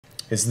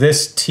Is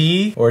this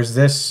tea or is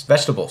this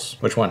vegetables?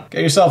 Which one?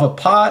 Get yourself a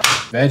pot.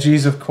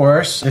 Veggies, of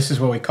course. This is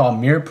what we call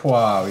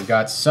mirepoix. We've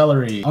got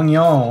celery,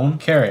 onion,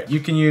 carrot. You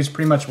can use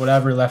pretty much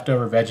whatever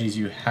leftover veggies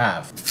you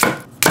have.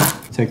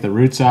 Take the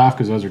roots off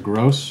because those are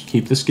gross.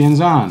 Keep the skins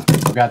on.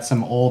 We've got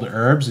some old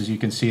herbs. As you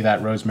can see,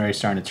 that rosemary's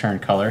starting to turn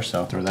color,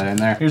 so throw that in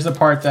there. Here's the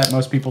part that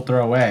most people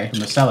throw away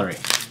from the celery.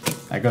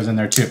 That goes in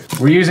there too.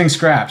 We're using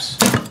scraps.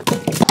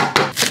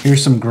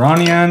 Here's some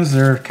granions.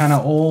 They're kind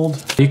of old.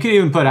 You can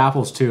even put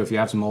apples too if you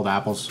have some old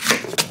apples.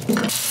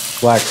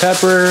 Black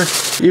pepper.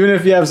 Even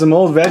if you have some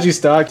old veggie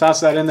stock,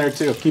 toss that in there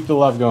too. Keep the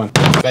love going.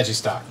 Veggie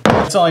stock.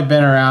 It's only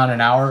been around an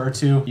hour or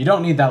two. You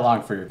don't need that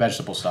long for your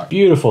vegetable stock.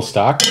 Beautiful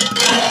stock.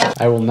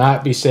 I will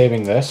not be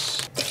saving this.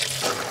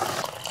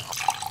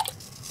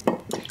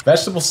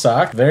 Vegetable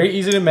stock, very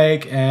easy to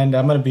make, and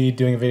I'm gonna be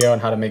doing a video on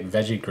how to make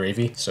veggie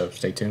gravy, so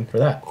stay tuned for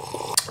that.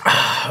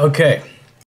 Okay.